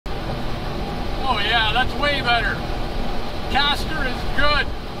Oh yeah, that's way better. Caster is good.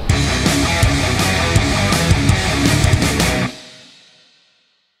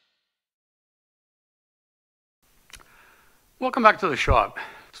 Welcome back to the shop.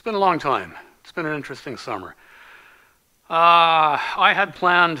 It's been a long time. It's been an interesting summer. I had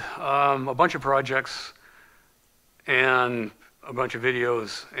planned a bunch of projects and a bunch of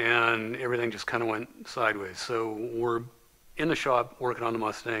videos, and everything just kind of went sideways. So we're in the shop working on the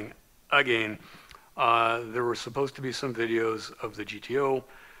Mustang again. There were supposed to be some videos of the GTO.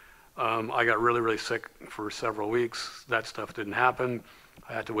 I got really sick for several weeks. That stuff didn't happen.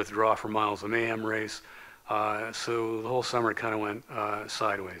 I had to withdraw from Miles of Mayhem race. So the whole summer kind of went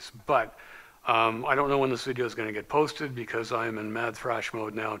sideways. But I don't know when this video is going to get posted because I am in mad thrash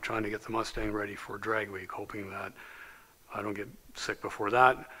mode now trying to get the Mustang ready for drag week, hoping that I don't get sick before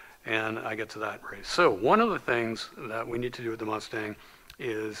that and I get to that race. So one of the things that we need to do with the Mustang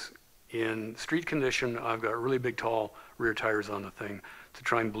is, in street condition, I've got really big tall rear tires on the thing to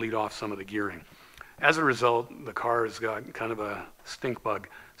try and bleed off some of the gearing. As a result, the car has got kind of a stink bug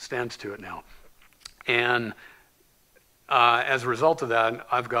stance to it now. And as a result of that,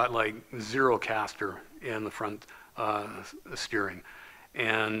 I've got like zero caster in the front steering.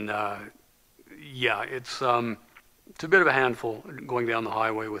 And yeah, it's a bit of a handful going down the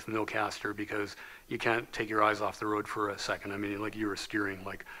highway with no caster because you can't take your eyes off the road for a second. I mean, like you were steering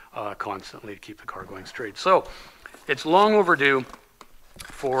like constantly to keep the car going straight. So it's long overdue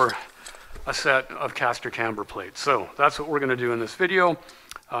for a set of caster camber plates. So that's what we're going to do in this video.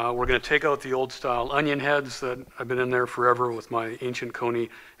 We're going to take out the old style onion heads that I've been in there forever with my ancient Coney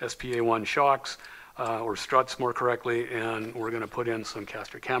SPA1 shocks, or struts more correctly, and we're going to put in some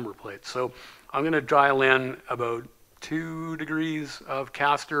caster camber plates. So I'm going to dial in about 2 degrees of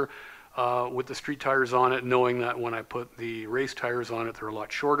caster with the street tires on it, knowing that when I put the race tires on it, they're a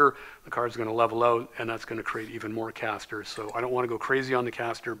lot shorter. The car is going to level out, and that's going to create even more caster. So I don't want to go crazy on the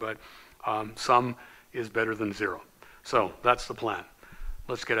caster, but some is better than zero. So that's the plan.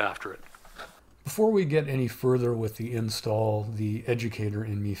 Let's get after it. Before we get any further with the install, the educator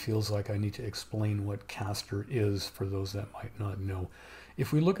in me feels like I need to explain what caster is for those that might not know.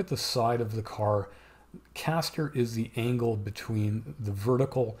 If we look at the side of the car, caster is the angle between the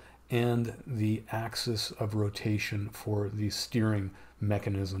vertical and the axis of rotation for the steering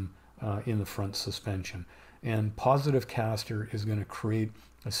mechanism in the front suspension. And positive caster is going to create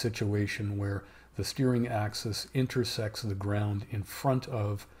a situation where the steering axis intersects the ground in front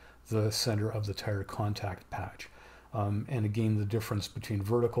of the center of the tire contact patch. And again, the difference between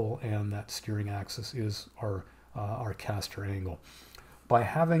vertical and that steering axis is our caster angle. By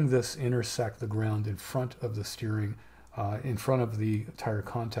having this intersect the ground in front of the steering, in front of the tire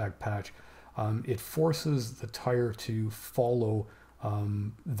contact patch, it forces the tire to follow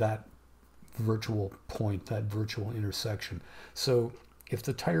that virtual point, that virtual intersection. So if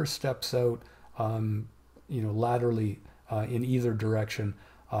the tire steps out laterally in either direction,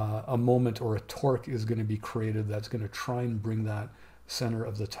 a moment or a torque is going to be created that's going to try and bring that center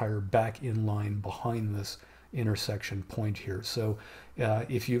of the tire back in line behind this intersection point here. So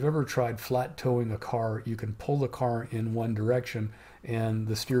if you've ever tried flat towing a car, you can pull the car in one direction and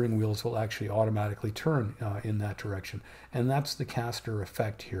the steering wheels will actually automatically turn in that direction. And that's the caster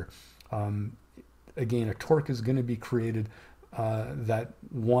effect here. Again, a torque is going to be created that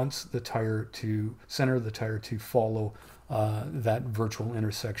wants the center of the tire to follow that virtual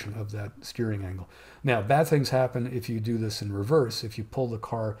intersection of that steering angle. Now, bad things happen if you do this in reverse. If you pull the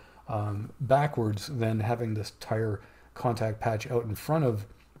car backwards, then having this tire contact patch out in front of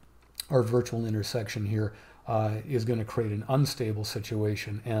our virtual intersection here is going to create an unstable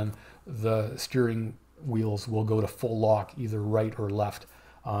situation, and the steering wheels will go to full lock, either right or left,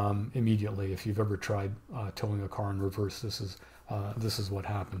 immediately. If you've ever tried towing a car in reverse, this is what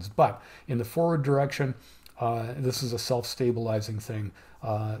happens. But in the forward direction, this is a self-stabilizing thing,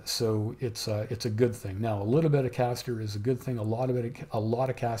 so it's a good thing. Now, a little bit of caster is a good thing. A lot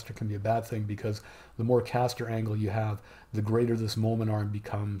of caster can be a bad thing, because the more caster angle you have, the greater this moment arm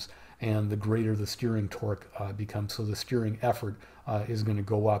becomes, and the greater the steering torque becomes. So the steering effort is going to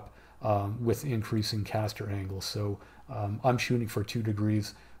go up with increasing caster angle. So I'm shooting for 2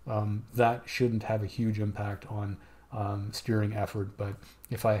 degrees. That shouldn't have a huge impact on steering effort, but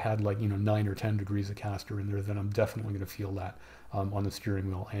if I had 9 or 10 degrees of caster in there, then I'm definitely going to feel that on the steering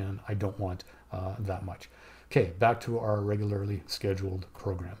wheel, and I don't want that much. Okay, back to our regularly scheduled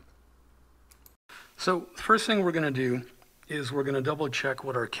program. So the first thing we're going to do is we're going to double check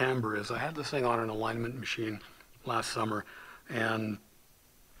what our camber is. I had this thing on an alignment machine last summer, and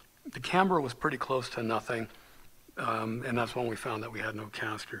the camber was pretty close to nothing, and that's when we found that we had no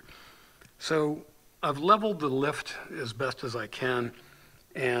caster. So I've leveled the lift as best as I can,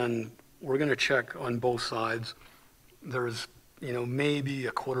 and we're going to check on both sides. There's, maybe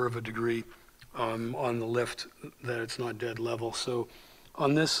a quarter of a degree on the lift that it's not dead level. So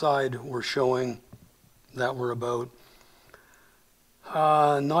on this side, we're showing that we're about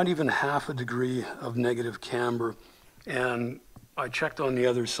not even half a degree of negative camber. And I checked on the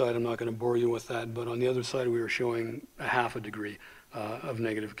other side. I'm not going to bore you with that, but on the other side, we were showing a half a degree of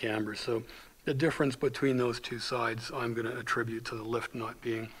negative camber. So the difference between those two sides, I'm going to attribute to the lift not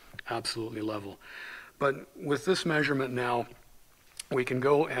being absolutely level. But with this measurement now, we can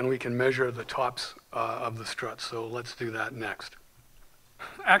go and we can measure the tops of the strut. So let's do that next.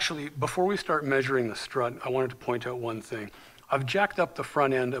 Actually, before we start measuring the strut, I wanted to point out one thing. I've jacked up the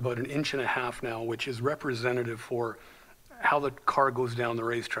front end about 1.5 inches now, which is representative for how the car goes down the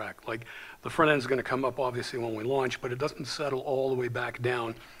racetrack. Like, the front end is going to come up obviously when we launch, but it doesn't settle all the way back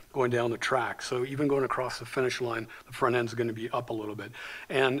down going down the track. So even going across the finish line, the front end is going to be up a little bit.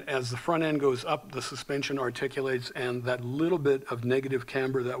 And as the front end goes up, the suspension articulates, and that little bit of negative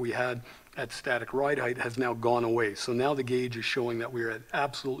camber that we had at static ride height has now gone away. So now the gauge is showing that we're at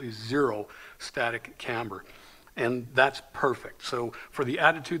absolutely zero static camber. And that's perfect. So for the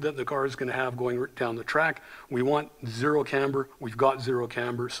attitude that the car is going to have going down the track, we want zero camber. We've got zero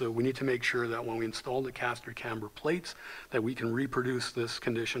camber, so we need to make sure that when we install the caster camber plates, that we can reproduce this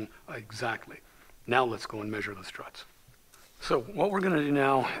condition exactly. Now let's go and measure the struts. So what we're going to do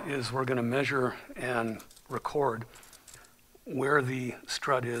now is we're going to measure and record where the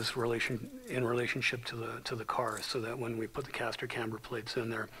strut is in relationship to the car, so that when we put the caster camber plates in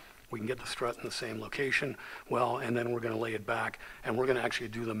there, we can get the strut in the same location. Well, and then we're going to lay it back, and we're going to actually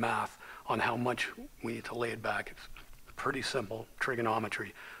do the math on how much we need to lay it back. It's pretty simple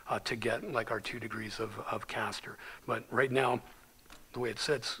trigonometry to get like our 2 degrees of caster. But right now, the way it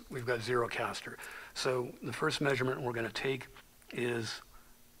sits, we've got zero caster. So the first measurement we're going to take is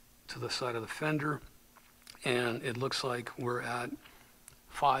to the side of the fender, and it looks like we're at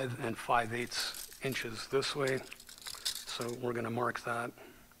 5 5/8 inches this way. So we're going to mark that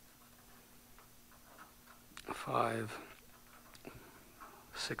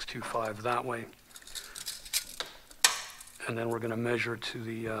 5.625 that way, and then we're going to measure to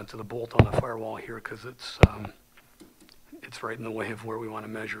the bolt on the firewall here, because it's right in the way of where we want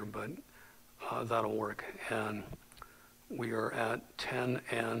to measure, but that'll work. And we are at 10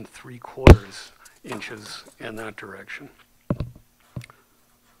 3/4 inches in that direction.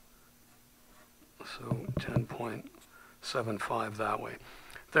 So 10.75 that way.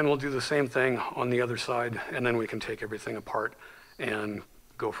 Then we'll do the same thing on the other side, and then we can take everything apart and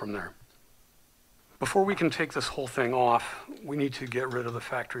go from there. Before we can take this whole thing off, we need to get rid of the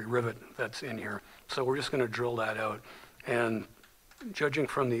factory rivet that's in here. So we're just going to drill that out. And judging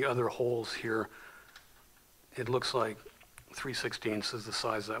from the other holes here, it looks like 3/16 is the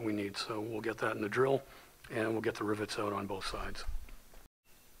size that we need. So we'll get that in the drill, and we'll get the rivets out on both sides.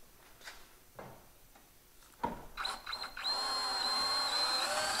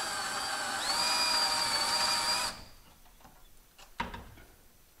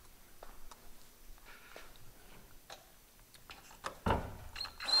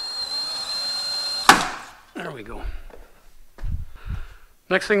 There we go.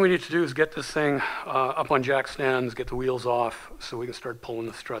 Next thing we need to do is get this thing up on jack stands, get the wheels off, so we can start pulling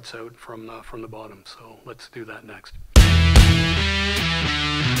the struts out from the bottom. So let's do that next.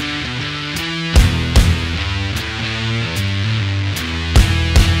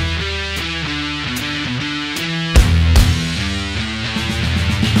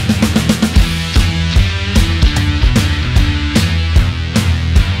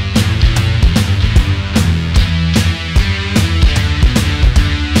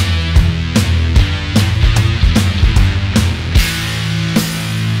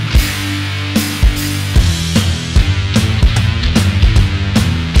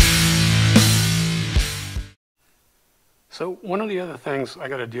 So one of the other things I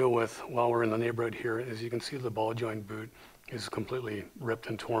got to deal with while we're in the neighborhood here is you can see the ball joint boot is completely ripped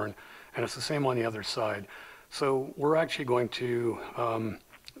and torn, and it's the same on the other side. So we're actually going to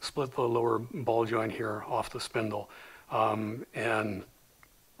split the lower ball joint here off the spindle and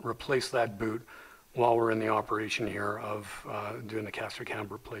replace that boot while we're in the operation here of doing the caster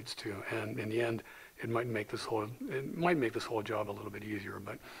camber plates too. And in the end, it might make this whole job a little bit easier,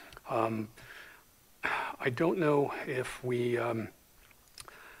 but I don't know if we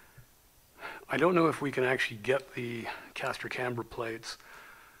can actually get the caster camber plates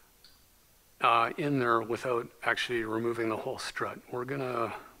in there without actually removing the whole strut. We're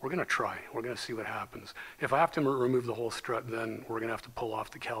gonna we're going to try. We're going to see what happens. If I have to remove the whole strut, then we're going to have to pull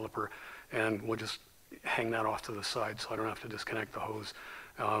off the caliper, and we'll just hang that off to the side so I don't have to disconnect the hose.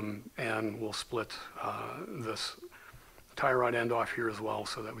 And we'll split this tie rod end off here as well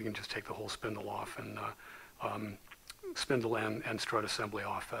so that we can just take the whole spindle off and spindle and strut assembly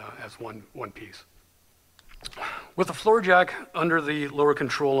off as one piece. With the floor jack under the lower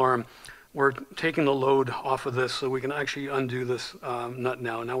control arm, we're taking the load off of this so we can actually undo this nut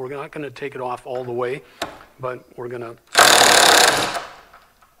now. Now we're not going to take it off all the way, but we're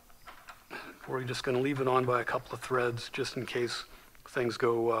just going to leave it on by a couple of threads just in case things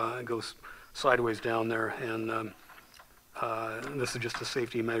go sideways down there. And this is just a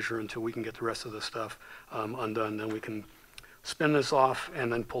safety measure until we can get the rest of the stuff undone. Then we can spin this off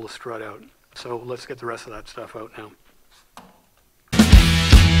and then pull the strut out. So let's get the rest of that stuff out now.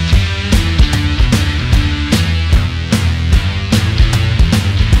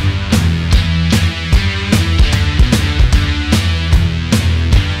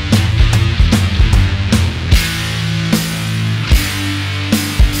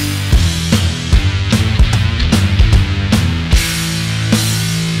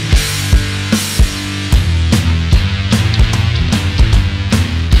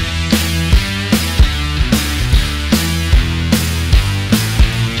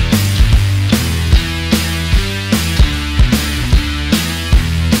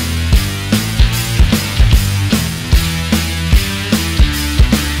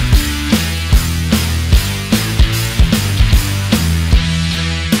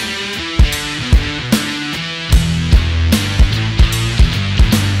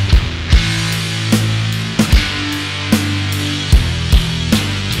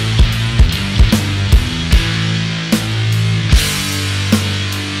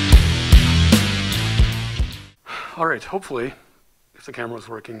 All right, hopefully, if the camera was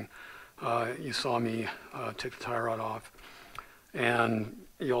working, you saw me take the tie rod off, and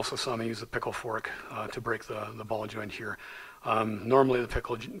you also saw me use the pickle fork to break the ball joint here. Normally the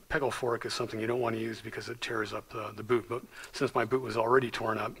pickle fork is something you don't want to use because it tears up the boot, but since my boot was already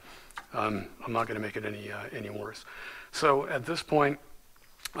torn up, I'm not going to make it any worse. So at this point,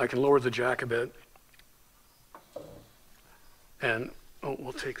 I can lower the jack a bit, and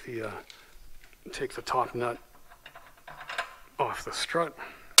we'll take the top nut off the strut,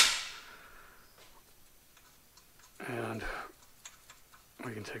 and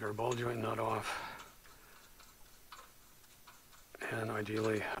we can take our ball joint nut off, and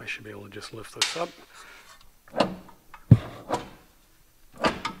ideally I should be able to just lift this up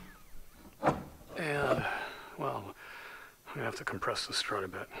and, well, I'm gonna have to compress the strut a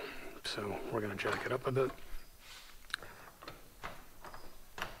bit, so we're gonna jack it up a bit,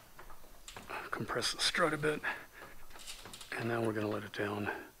 compress the strut a bit. And now we're going to let it down,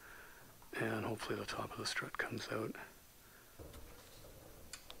 and hopefully the top of the strut comes out.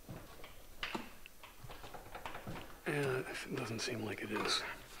 And it doesn't seem like it is.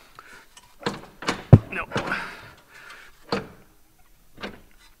 No.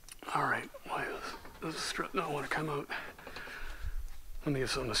 All right, why does the strut not want to come out? Let me get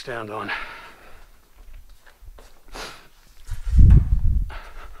something to stand on.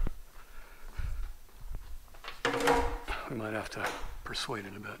 We might have to persuade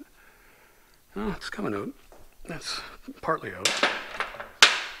it a bit. Oh, it's coming out. That's partly out.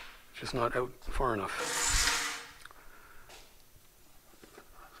 Just not out far enough.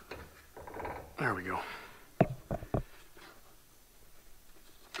 There we go.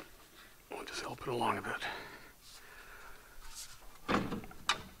 We'll just help it along a bit.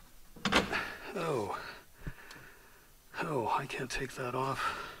 Oh, I can't take that off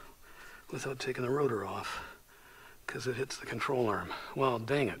without taking the rotor off, because it hits the control arm. Well,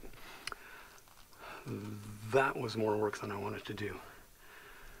 dang it. That was more work than I wanted to do.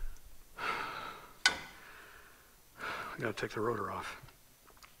 I gotta take the rotor off.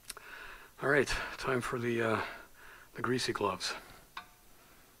 All right, time for the greasy gloves.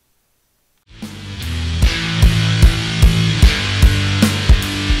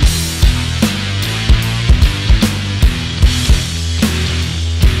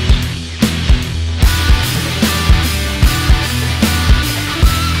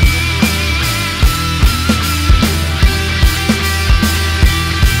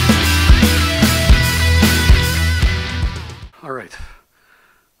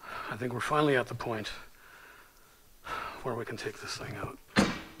 I think we're finally at the point where we can take this thing out.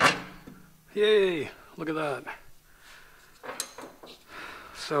 Yay! Look at that.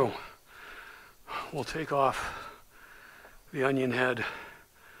 So we'll take off the onion head,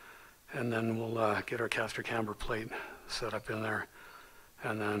 and then we'll get our caster camber plate set up in there,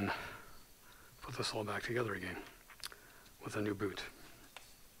 and then put this all back together again with a new boot.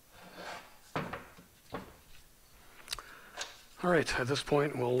 All right, at this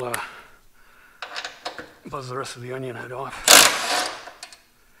point, we'll buzz the rest of the onion head off.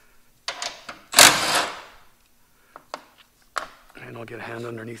 And I'll get a hand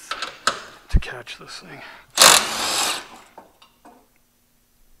underneath to catch this thing.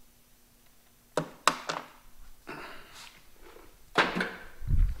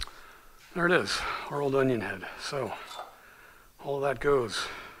 There it is, our old onion head. So all of that goes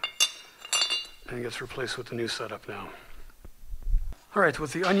and gets replaced with the new setup now. All right,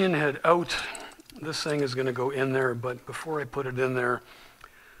 with the onion head out, this thing is going to go in there, but before I put it in there,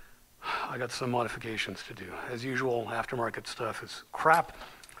 I got some modifications to do. As usual, aftermarket stuff is crap.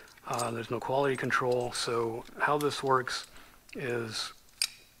 There's no quality control, so how this works is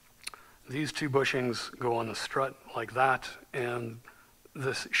these two bushings go on the strut like that, and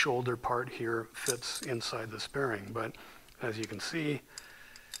this shoulder part here fits inside this bearing. But as you can see,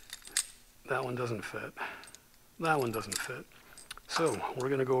 that one doesn't fit. That one doesn't fit. So we're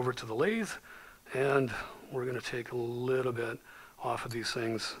going to go over to the lathe, and we're going to take a little bit off of these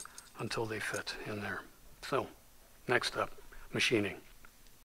things until they fit in there. So next up, machining.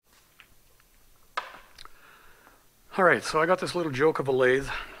 All right, so I got this little joke of a lathe,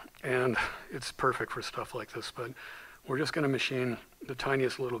 and it's perfect for stuff like this, but we're just going to machine the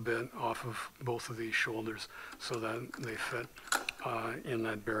tiniest little bit off of both of these shoulders so that they fit in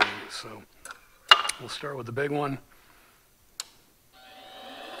that bearing. So we'll start with the big one.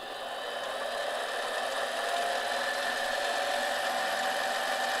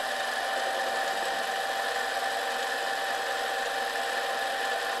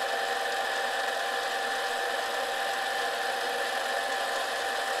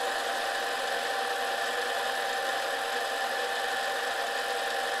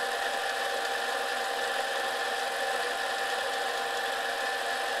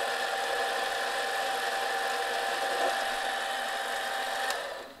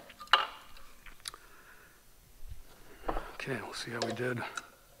 Okay, we'll see how we did.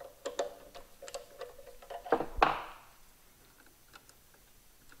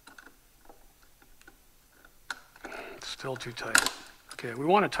 It's still too tight. Okay, we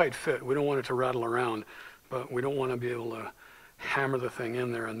want a tight fit. We don't want it to rattle around, but we don't want to be able to hammer the thing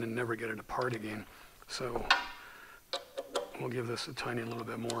in there and then never get it apart again. So we'll give this a tiny little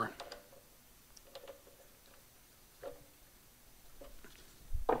bit more.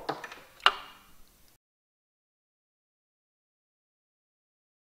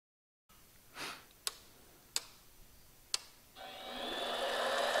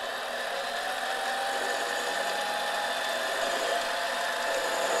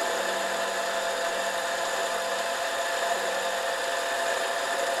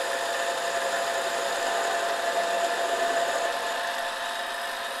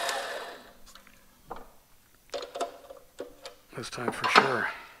 This time for sure.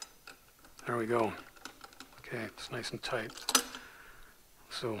 There we go. Okay, it's nice and tight.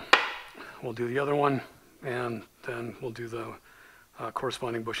 So we'll do the other one, and then we'll do the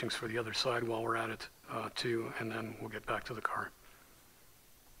corresponding bushings for the other side while we're at it too, and then we'll get back to the car.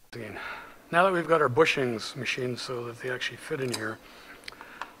 Again, now that we've got our bushings machined so that they actually fit in here,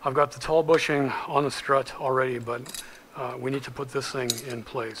 I've got the tall bushing on the strut already, but we need to put this thing in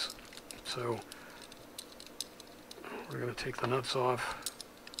place. So we're going to take the nuts off,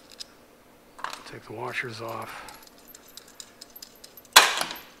 take the washers off,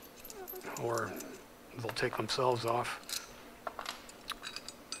 or they'll take themselves off.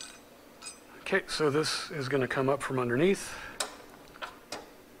 Okay, so this is going to come up from underneath.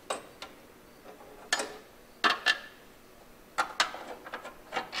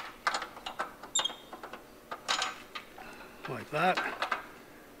 Like that.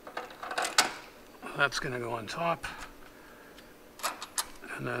 That's going to go on top.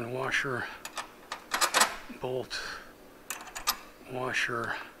 And then washer, bolt,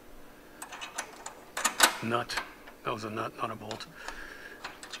 washer, nut. That was a nut, not a bolt.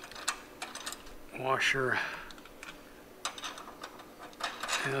 Washer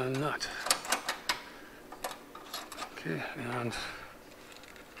and nut. Okay, and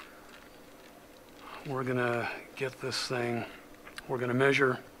we're gonna get this thing, we're gonna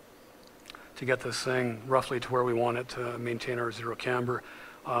measure to get this thing roughly to where we want it to maintain our zero camber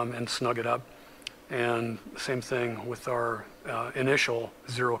and snug it up. And same thing with our initial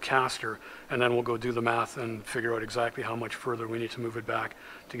zero caster, and then we'll go do the math and figure out exactly how much further we need to move it back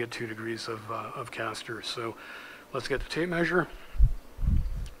to get 2 degrees of caster. So let's get the tape measure.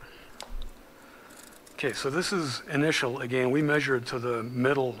 Okay, so this is initial. Again, we measured to the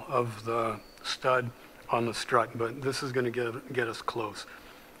middle of the stud on the strut, but this is going to get us close.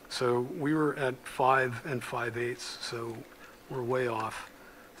 So we were at 5 5/8, so we're way off.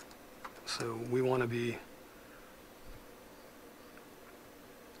 So we want to be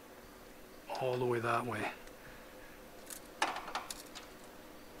all the way that way.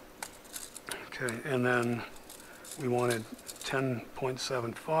 Okay, and then we wanted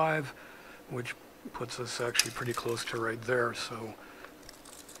 10.75, which puts us actually pretty close to right there. So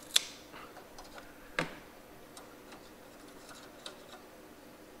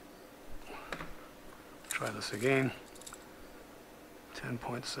try this again.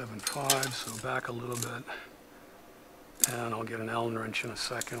 10.75, so back a little bit. And I'll get an Allen wrench in a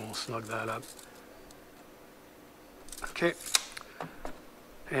second. We'll snug that up. Okay.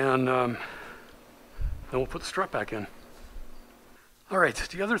 And then we'll put the strut back in. All right,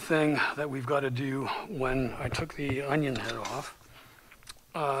 the other thing that we've got to do when I took the onion head off,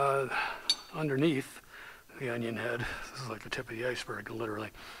 underneath the onion head, this is like the tip of the iceberg, literally,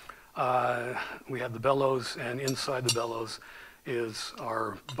 we have the bellows, and inside the bellows is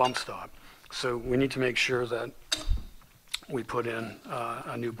our bump stop. So we need to make sure that we put in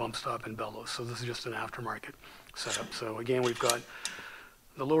a new bump stop and bellows. So this is just an aftermarket setup. So again, we've got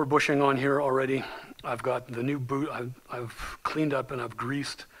the lower bushing on here already. I've got the new boot. I've cleaned up and I've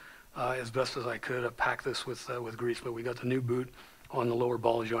greased as best as I could. I've packed this with grease, but we got the new boot on the lower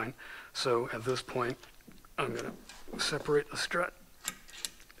ball joint. So at this point, I'm going to separate the strut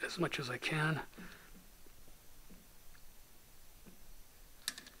as much as I can.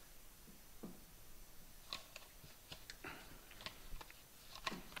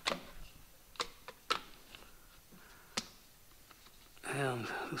 And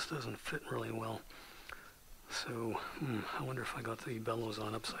this doesn't fit really well. So, I wonder if I got the bellows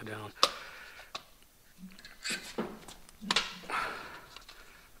on upside down.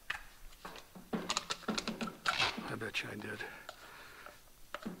 I bet you I did.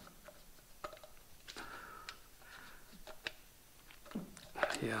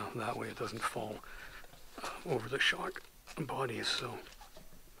 Yeah, that way it doesn't fall over the shock bodies, so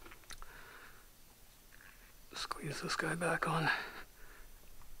squeeze this guy back on.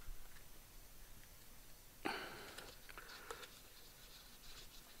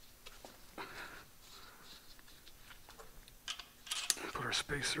 Put our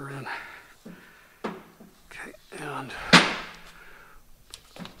spacer in. Okay, and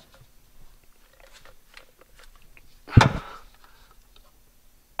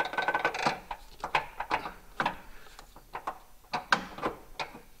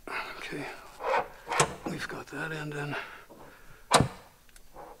okay, we've got that end in,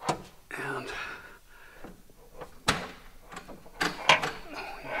 and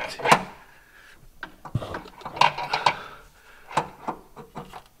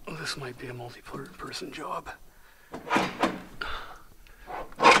this might be a multi-person job.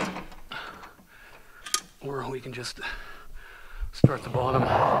 Or we can just start the bottom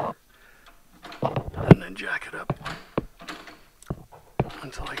and then jack it up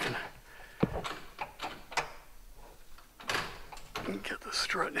until I can get the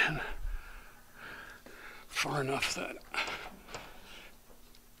strut in far enough that,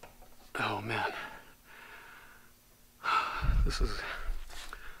 oh man, this is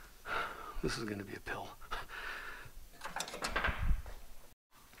going to be a pill.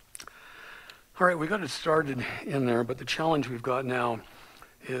 All right, we got it started in there, but the challenge we've got now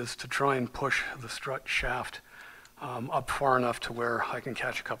is to try and push the strut shaft up far enough to where I can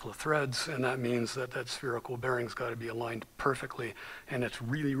catch a couple of threads, and that means that that spherical bearing's got to be aligned perfectly, and it's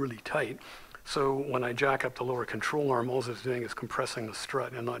really, really tight. So when I jack up the lower control arm, all it's doing is compressing the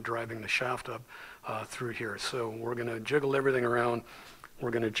strut and not driving the shaft up through here. So we're going to jiggle everything around,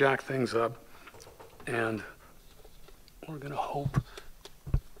 we're going to jack things up, and we're going to hope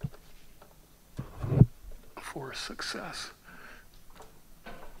for success.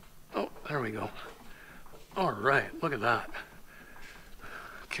 Oh, there we go. All right, look at that.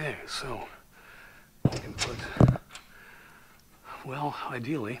 Okay, so we can put, well,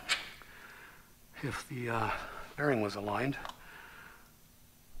 ideally, if the bearing was aligned,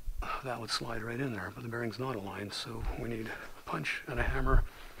 that would slide right in there, but the bearing's not aligned, so we need a punch and a hammer,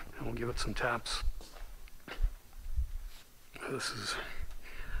 and we'll give it some taps. This is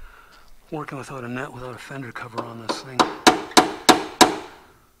working without a net, without a fender cover on this thing.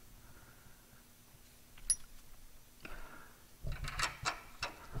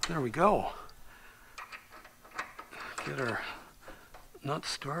 There we go. Get our nut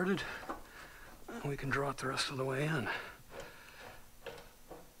started, and we can draw it the rest of the way in.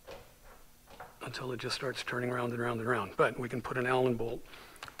 until it just starts turning round and round and round. But we can put an Allen bolt,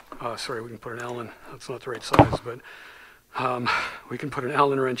 sorry, we can put an Allen, that's not the right size, but we can put an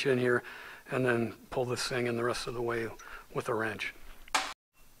Allen wrench in here and then pull this thing in the rest of the way with a wrench.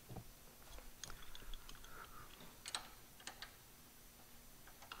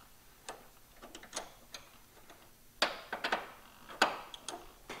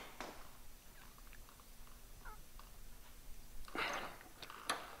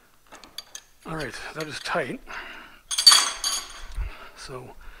 All right, that is tight.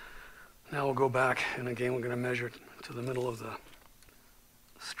 So now we'll go back, and again we're going to measure it to the middle of the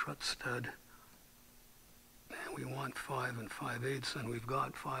strut stud. And we want 5 5/8, and we've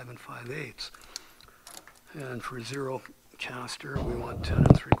got 5 5/8. And for 0 caster, we want 10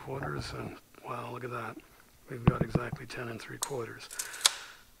 3/4, and wow, look at that. We've got exactly 10 3/4.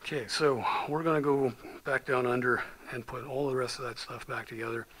 Okay, so we're going to go back down under and put all the rest of that stuff back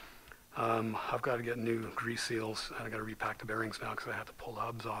together. I've got to get new grease seals, and I've got to repack the bearings now because I have to pull the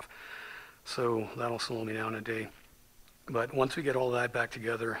hubs off. So that'll slow me down a day. But once we get all that back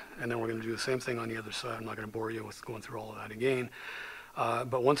together, and then we're going to do the same thing on the other side. I'm not going to bore you with going through all of that again.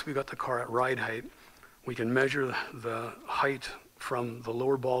 But once we got the car at ride height, we can measure the height from the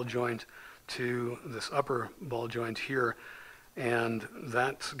lower ball joint to this upper ball joint here. And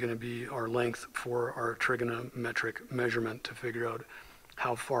that's going to be our length for our trigonometric measurement to figure out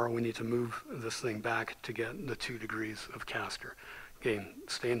how far we need to move this thing back to get the 2 degrees of caster. Again,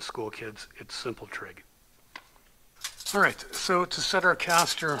 stay in school, kids. It's simple trig. All right, so to set our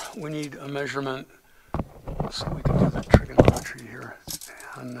caster, we need a measurement. So we can do the trigonometry here.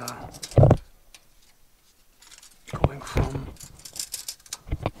 And going from,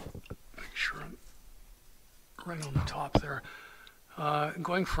 make sure I'm right on the top there.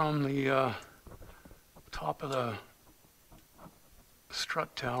 Going from the top of the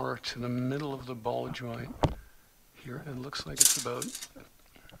strut tower to the middle of the ball joint here, it looks like it's about,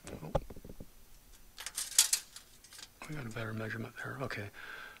 oh, we got a better measurement there. Okay,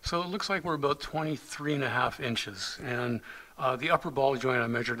 so it looks like we're about 23.5 inches, and the upper ball joint, I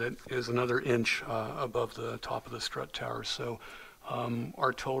measured it, is another inch above the top of the strut tower. So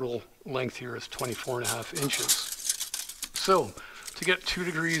our total length here is 24.5 inches. So to get 2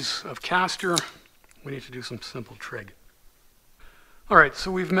 degrees of caster, we need to do some simple trig. All right,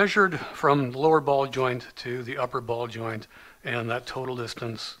 so we've measured from the lower ball joint to the upper ball joint, and that total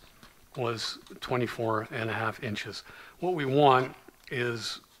distance was 24.5 inches. What we want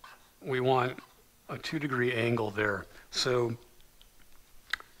is we want a 2 degree angle there. So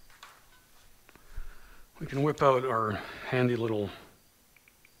we can whip out our handy little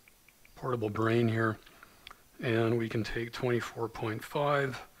portable brain here, and we can take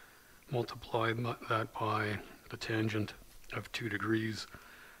 24.5, multiply that by the tangent of 2 degrees,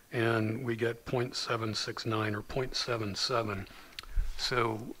 and we get 0.769 or 0.77.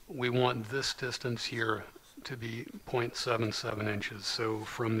 So we want this distance here to be 0.77 inches. So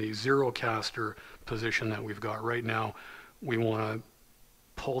from the 0 caster position that we've got right now, we want to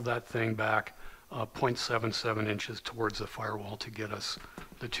pull that thing back 0.77 inches towards the firewall to get us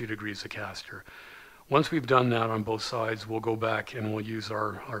the 2 degrees of caster. Once we've done that on both sides, we'll go back and we'll use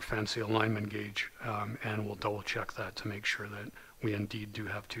our fancy alignment gauge, and we'll double check that to make sure that we indeed do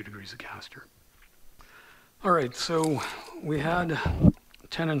have 2 degrees of caster. All right, so we had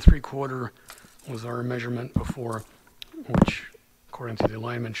 10 3/4 was our measurement before, which according to the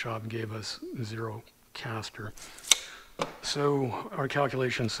alignment shop gave us 0 caster. So our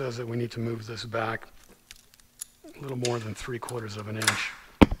calculation says that we need to move this back a little more than 3/4 of an inch.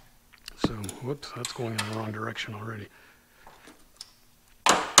 So, whoops, that's going in the wrong direction already.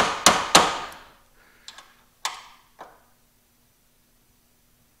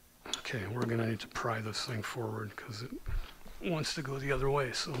 Okay, we're going to need to pry this thing forward because it wants to go the other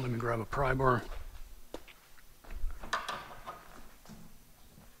way. So let me grab a pry bar.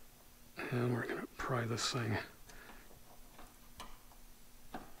 And we're going to pry this thing.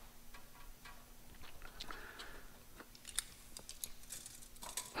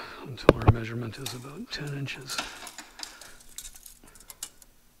 Until our measurement is about 10 inches.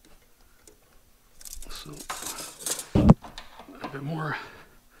 So a bit more.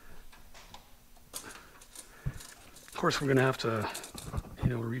 Of course, we're going to have to,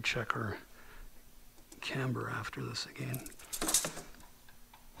 recheck our camber after this again.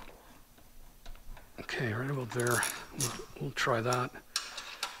 Okay, right about there. We'll try that.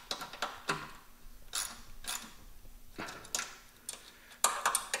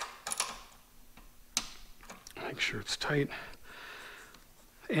 Make sure it's tight.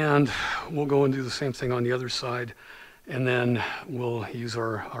 And we'll go and do the same thing on the other side. and then we'll use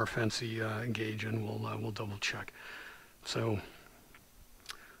our fancy gauge, and we'll double check. So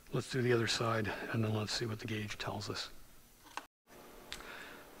let's do the other side, and then let's see what the gauge tells us.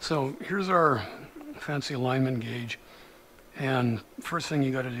 So here's our fancy alignment gauge, and first thing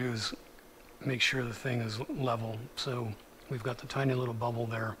you got to do is make sure the thing is level. So we've got the tiny little bubble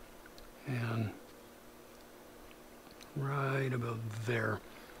there, and right about there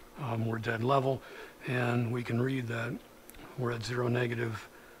we're dead level, and we can read that we're at 0 negative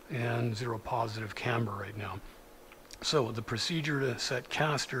and 0 positive camber right now. So the procedure to set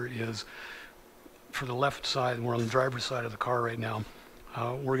caster is, for the left side, we're on the driver's side of the car right now,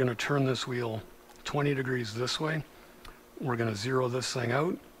 we're going to turn this wheel 20 degrees this way. We're going to zero this thing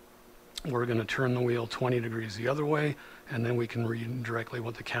out. We're going to turn the wheel 20 degrees the other way, and then we can read directly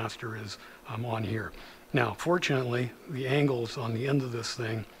what the caster is on here. Now, fortunately, the angles on the end of this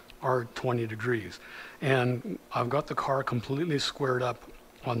thing are 20 degrees. And I've got the car completely squared up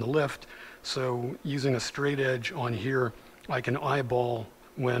on the lift, so using a straight edge on here, I can eyeball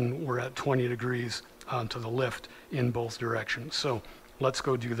when we're at 20 degrees to the lift in both directions. So let's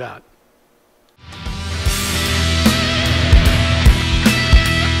go do that.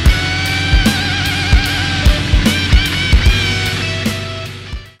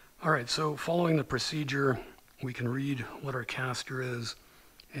 All right, so following the procedure, we can read what our caster is,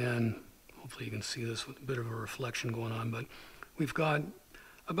 and hopefully you can see this with a bit of a reflection going on, but we've got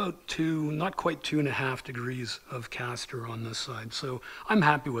about not quite 2.5 degrees of caster on this side. So I'm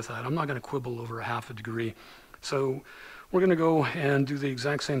happy with that. I'm not going to quibble over 1/2 degree. So we're going to go and do the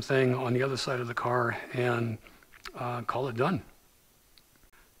exact same thing on the other side of the car and call it done.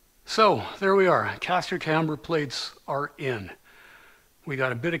 So there we are. Caster camber plates are in. We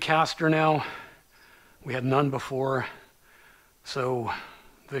got a bit of caster now. We had none before. So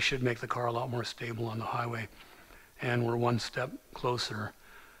this should make the car a lot more stable on the highway. And we're one step closer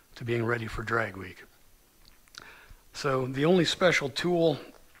to being ready for drag week. So the only special tool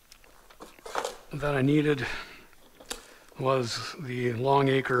that I needed was the long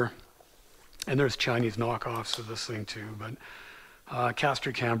acre, and there's Chinese knockoffs of this thing too, but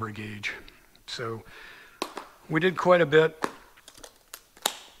caster camber gauge. So we did quite a bit.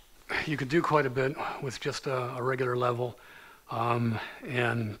 You could do quite a bit with just a regular level,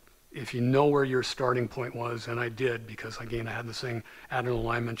 and if you know where your starting point was, and I did, because again I had this thing at an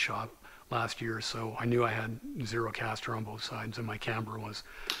alignment shop last year, so I knew I had 0 caster on both sides, and my camber was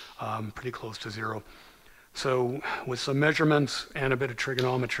pretty close to 0. So with some measurements and a bit of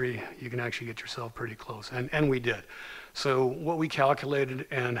trigonometry, you can actually get yourself pretty close, and we did. So what we calculated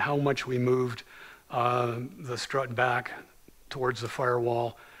and how much we moved the strut back towards the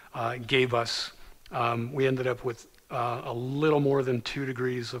firewall gave us, we ended up with a little more than 2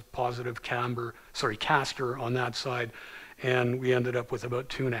 degrees of positive caster on that side, and we ended up with about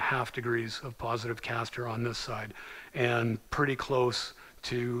 2.5 degrees of positive caster on this side, and pretty close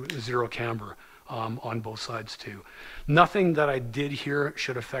to 0 camber on both sides too. Nothing that I did here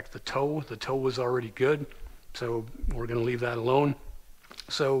should affect the toe. The toe was already good, so we're going to leave that alone.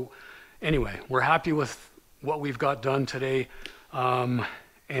 So anyway, we're happy with what we've got done today,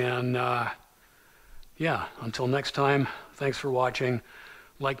 yeah, until next time, thanks for watching.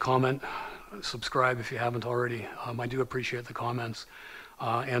 Like, comment, subscribe if you haven't already. I do appreciate the comments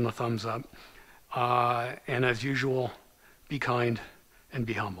and the thumbs up. And as usual, be kind and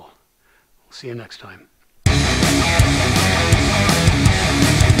be humble. See you next time.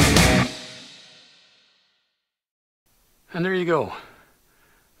 And there you go.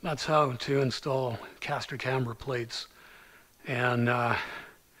 That's how to install caster camber plates. And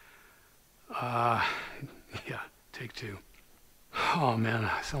yeah, take 2. Oh man,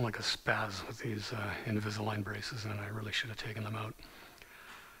 I sound like a spaz with these Invisalign braces, and I really should have taken them out.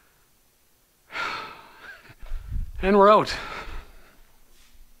 And we're out.